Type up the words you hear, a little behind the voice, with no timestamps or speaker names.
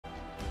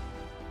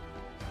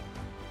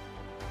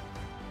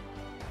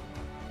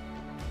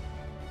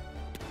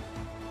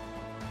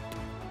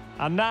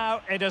And now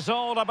it is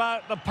all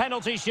about the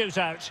penalty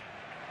shootout.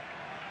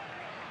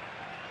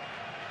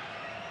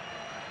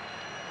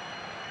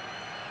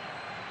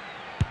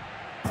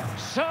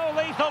 So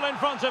lethal in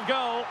front of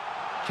goal.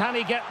 Can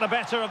he get the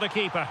better of the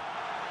keeper?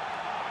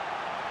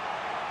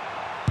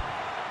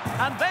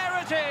 And there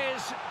it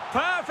is,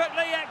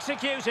 perfectly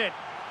executed.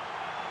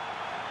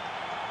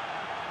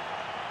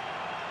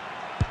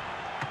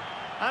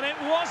 And it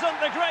wasn't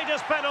the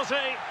greatest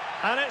penalty,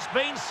 and it's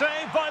been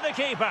saved by the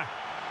keeper.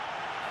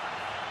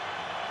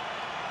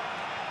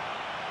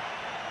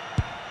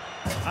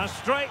 As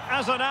straight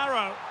as an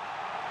arrow.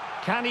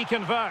 Can he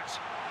convert?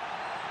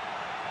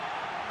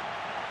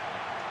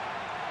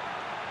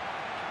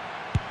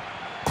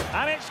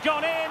 And it's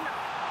gone in.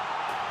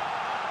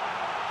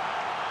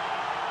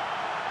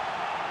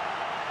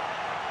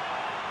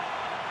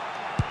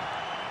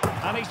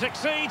 And he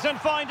succeeds in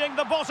finding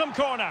the bottom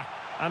corner.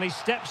 And he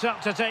steps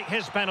up to take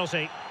his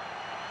penalty.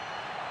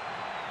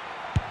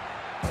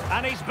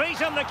 And he's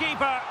beaten the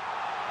keeper.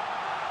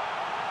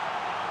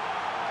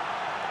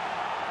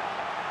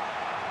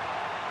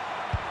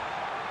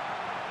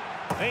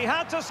 He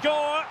had to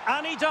score,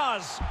 and he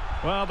does.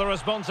 Well, the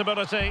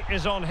responsibility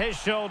is on his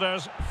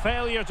shoulders.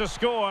 Failure to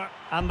score,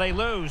 and they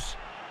lose.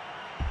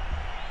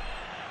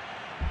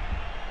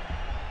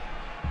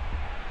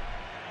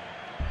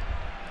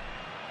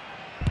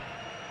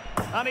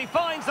 And he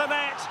finds the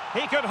net.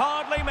 He could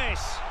hardly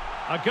miss.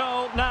 A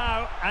goal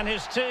now, and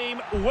his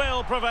team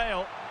will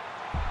prevail.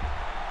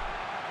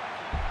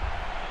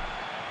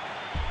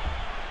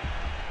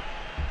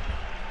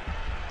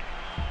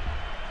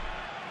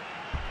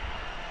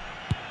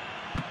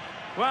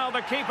 Well,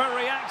 the keeper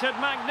reacted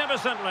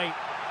magnificently.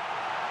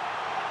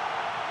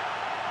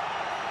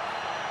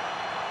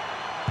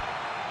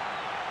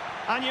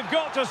 And you've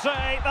got to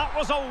say, that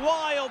was a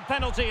wild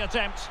penalty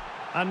attempt.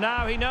 And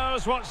now he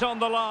knows what's on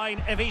the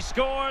line. If he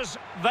scores,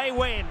 they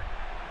win.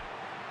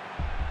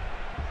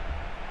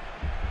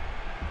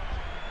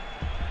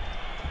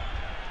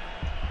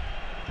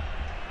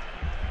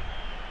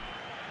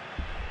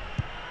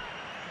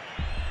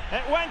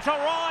 It went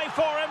awry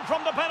for him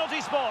from the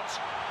penalty spot.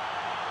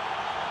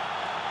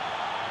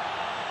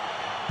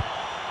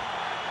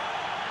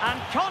 And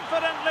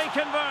confidently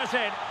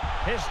converted.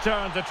 His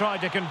turn to try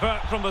to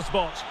convert from the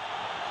spot.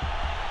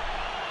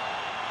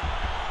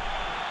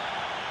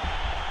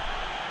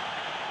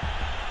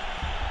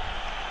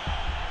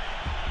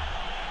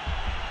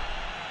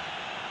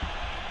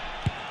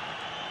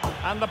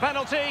 And the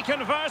penalty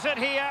converted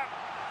here.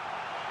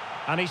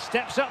 And he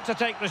steps up to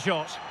take the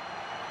shot.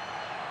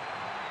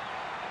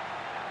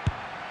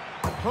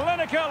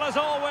 Clinical as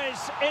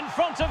always, in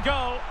front of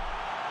goal.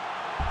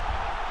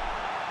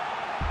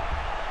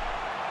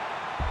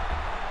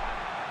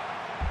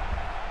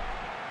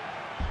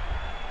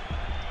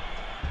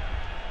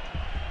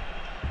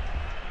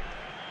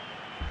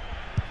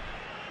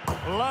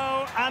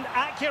 Low and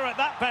accurate,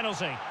 that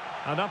penalty.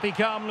 And up he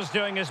comes,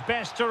 doing his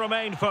best to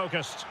remain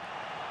focused.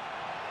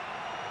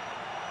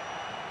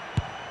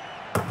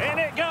 In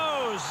it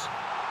goes.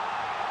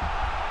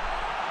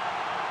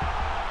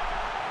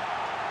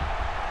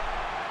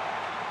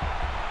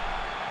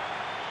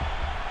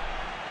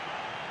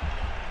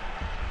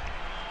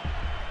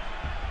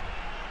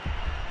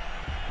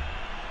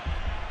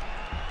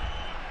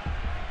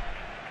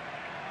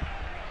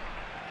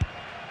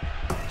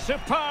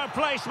 Superb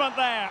placement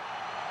there.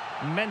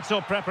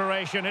 Mental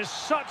preparation is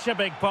such a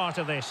big part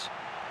of this.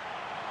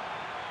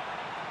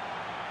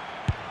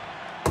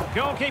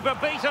 Goalkeeper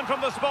beaten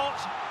from the spot.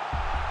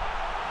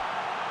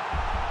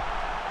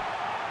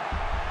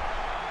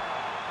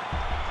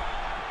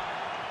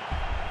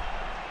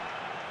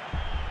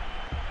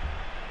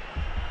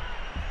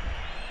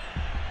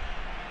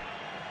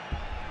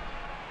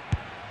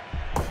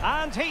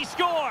 And he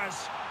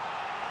scores.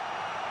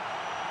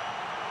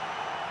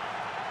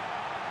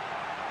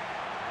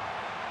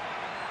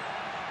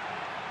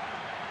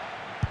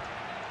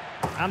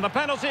 And the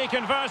penalty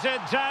converted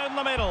down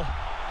the middle.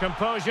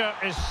 Composure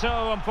is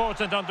so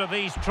important under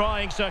these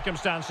trying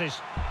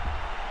circumstances.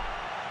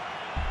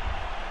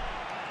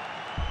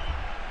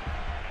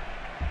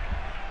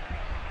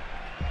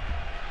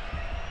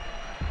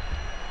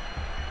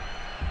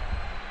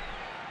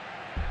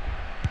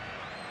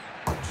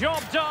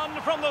 Job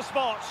done from the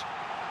spot.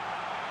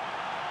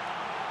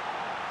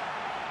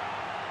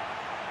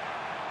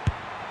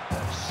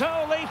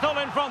 So lethal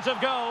in front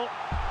of goal.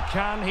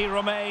 Can he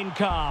remain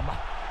calm?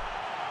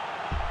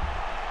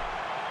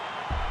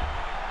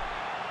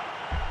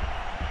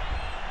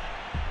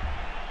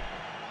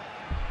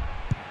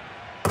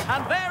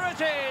 And there it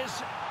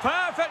is,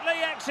 perfectly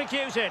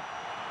executed.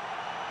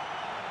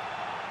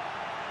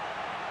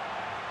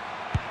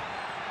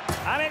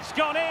 And it's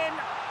gone in.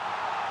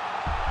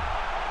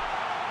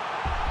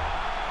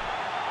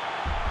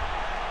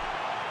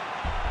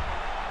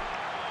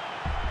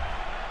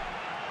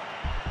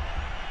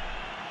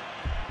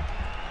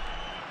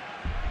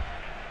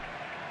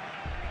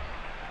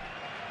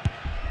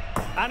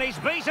 And he's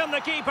beaten the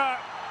keeper.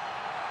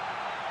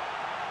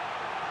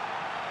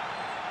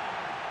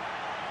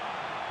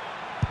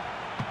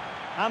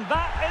 And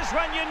that is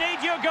when you need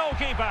your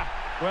goalkeeper.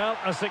 Well,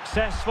 a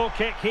successful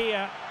kick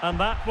here, and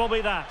that will be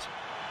that.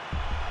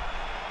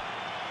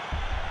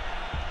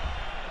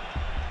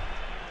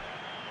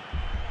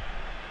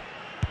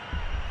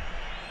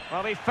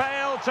 Well, he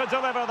failed to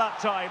deliver that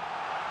time.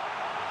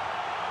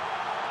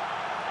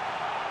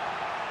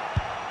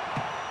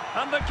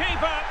 And the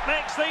keeper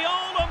makes the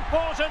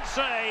all-important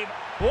save.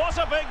 What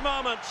a big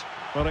moment.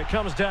 Well, it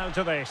comes down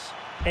to this.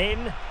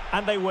 In,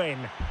 and they win.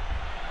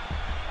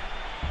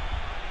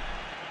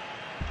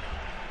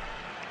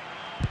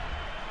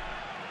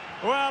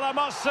 Well, I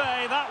must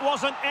say, that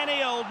wasn't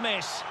any old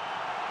miss.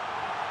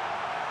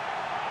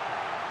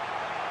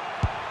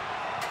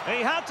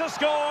 He had to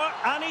score,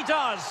 and he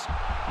does.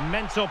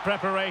 Mental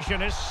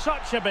preparation is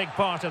such a big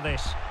part of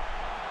this.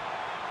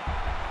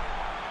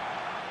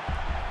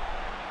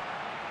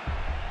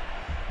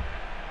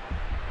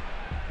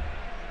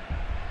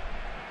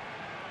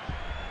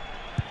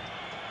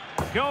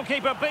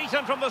 Goalkeeper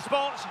beaten from the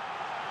spot.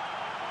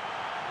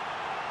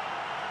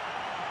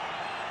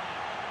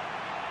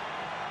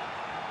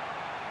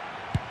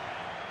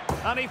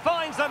 And he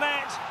finds the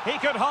net. He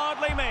could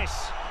hardly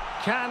miss.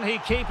 Can he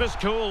keep his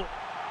cool?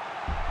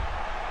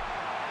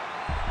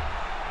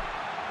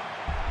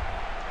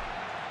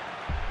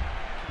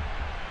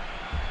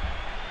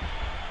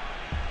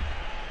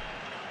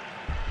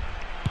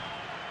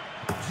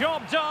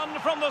 Job done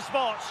from the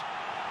spot.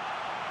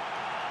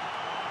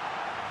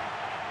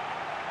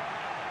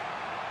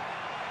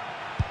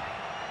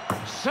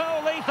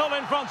 So lethal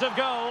in front of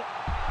goal.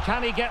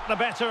 Can he get the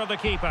better of the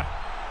keeper?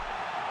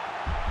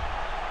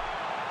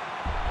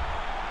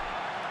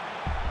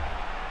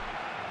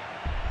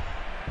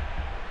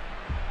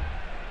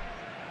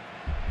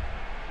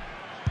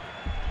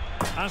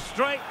 As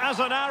straight as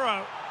an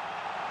arrow.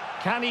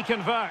 Can he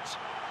convert?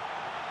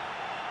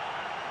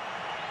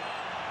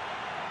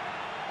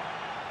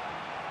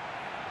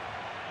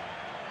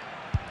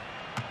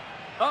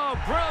 Oh,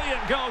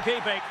 brilliant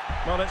goalkeeping.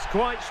 Well, it's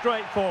quite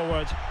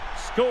straightforward.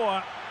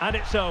 Score, and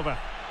it's over.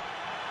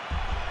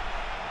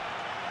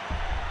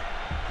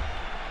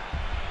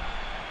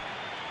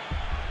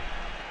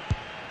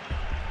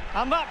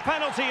 And that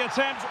penalty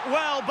attempt,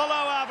 well below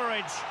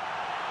average.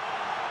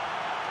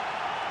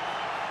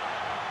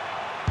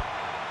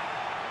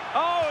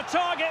 Oh, a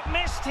target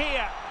missed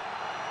here.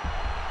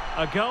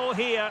 A goal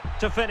here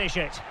to finish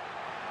it.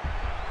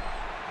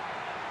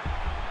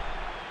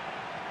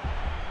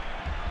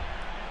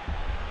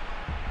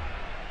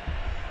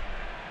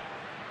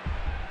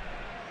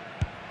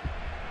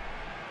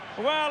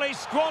 Well, he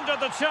squandered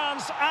the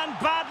chance, and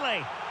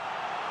badly.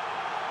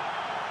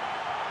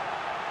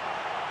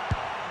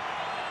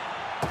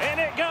 In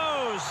it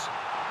goes.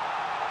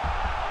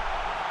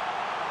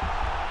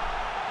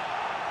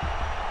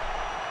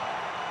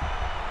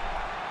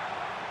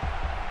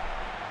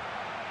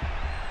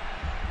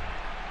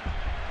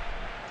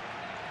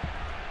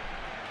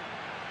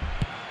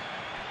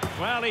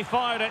 Well, he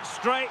fired it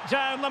straight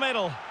down the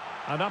middle.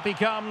 And up he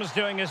comes,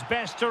 doing his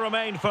best to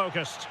remain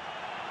focused.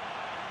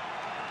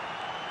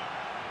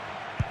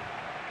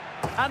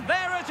 And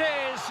there it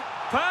is,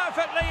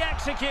 perfectly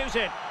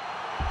executed.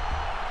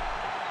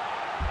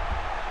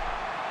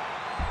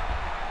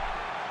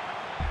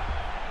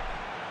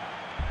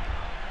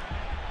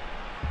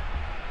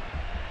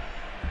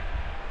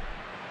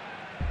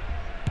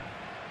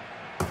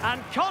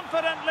 And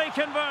confidently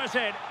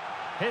converted.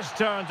 His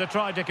turn to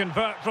try to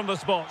convert from the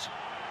spot.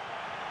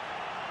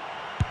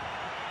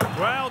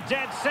 Well,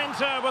 dead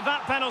centre with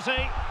that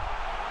penalty.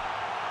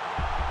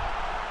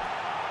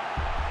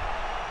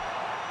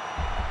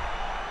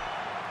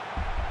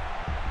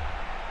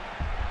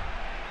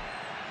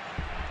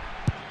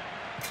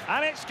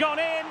 And it's gone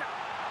in.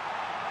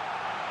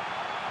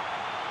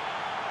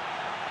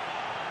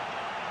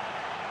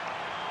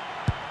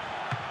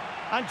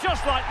 And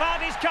just like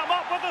that, he's come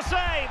up with the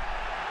save.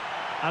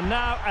 And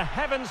now a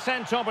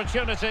heaven-sent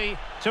opportunity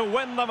to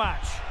win the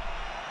match.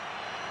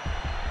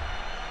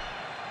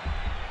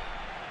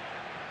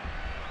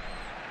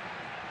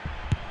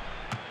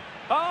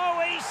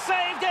 Oh, he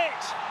saved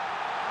it!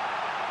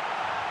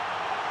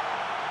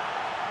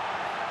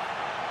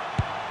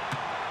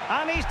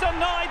 And he's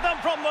denied them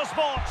from the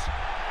spot.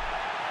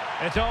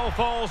 It all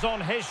falls on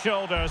his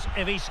shoulders.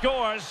 If he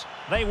scores,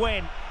 they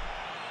win.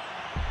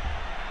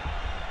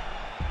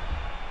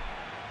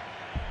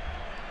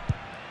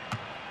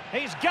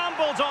 He's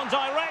gambled on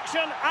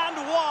direction and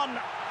won.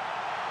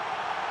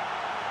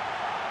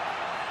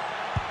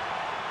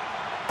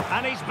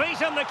 And he's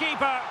beaten the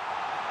keeper.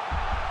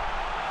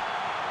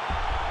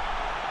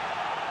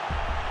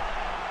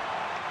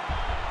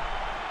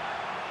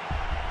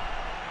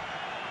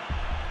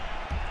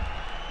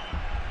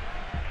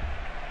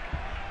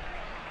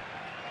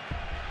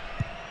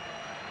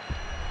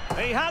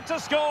 He had to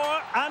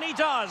score, and he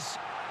does.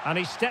 And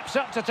he steps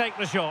up to take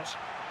the shot.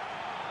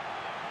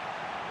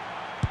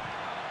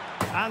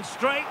 And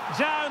straight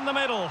down the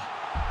middle.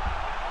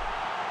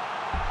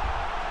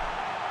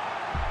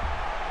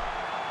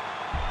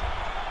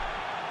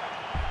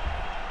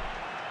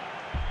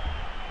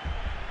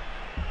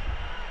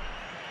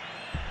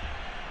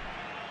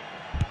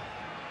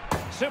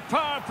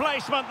 Superb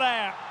placement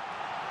there.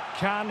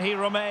 Can he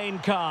remain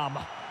calm?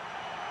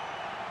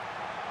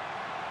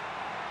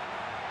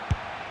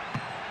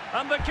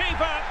 And the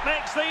keeper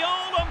makes the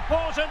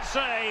all-important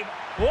save.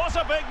 What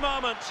a big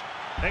moment.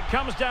 It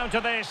comes down to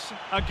this,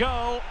 a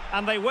goal,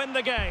 and they win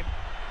the game.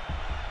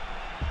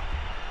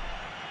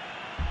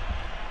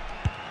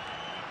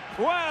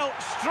 Well,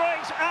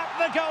 straight at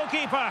the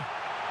goalkeeper.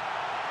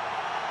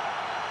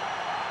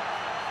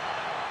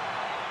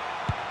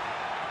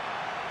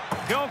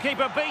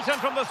 Goalkeeper beaten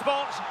from the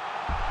spot.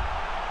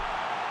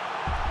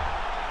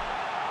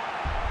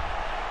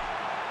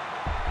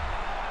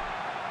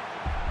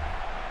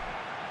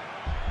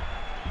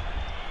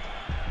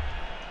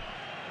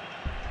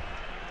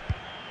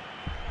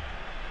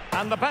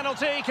 And the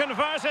penalty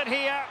converted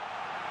here.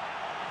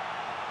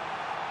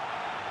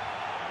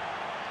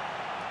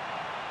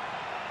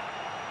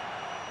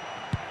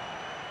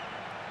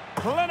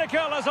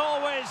 Clinical as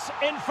always,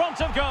 in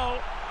front of goal.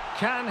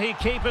 Can he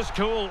keep his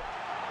cool?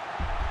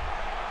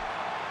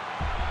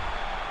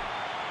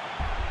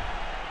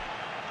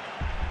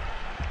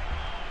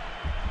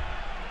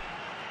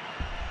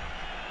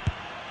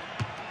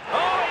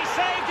 Oh, he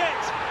saved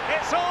it!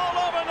 It's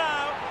all over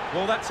now.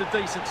 Well, that's a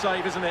decent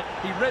save, isn't it?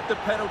 He read the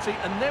penalty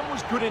and then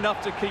was good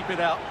enough to keep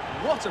it out.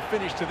 What a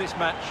finish to this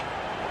match.